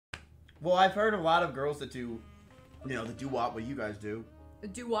Well, I've heard a lot of girls that do, the doo-wop, what you guys do. A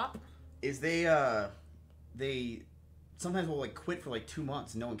doo-wop? Is they sometimes will, like, quit for, like, 2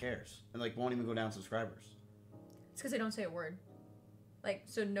 months and no one cares. And, like, won't even go down subscribers. It's because they don't say a word. Like,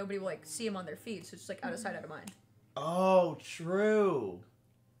 so nobody will, like, see them on their feed, so it's just, like, out of sight, out of mind. Oh, true.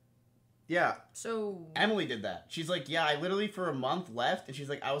 Yeah. So... Emily did that. She's like, yeah, I literally for a month left, and she's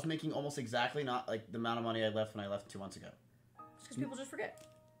like, I was making almost exactly not, like, the amount of money I left when I left 2 months ago. It's because people just forget.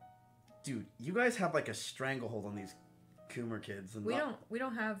 Dude, you guys have, like, a stranglehold on these Coomer kids. And we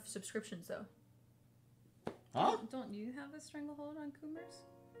don't have subscriptions, though. Huh? Don't you have a stranglehold on Coomers?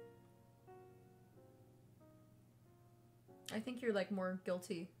 I think you're, like, more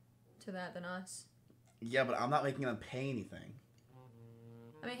guilty to that than us. Yeah, but I'm not making them pay anything.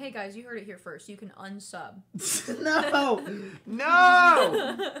 I mean, hey, guys, you heard it here first. You can unsub. No!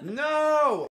 No! No!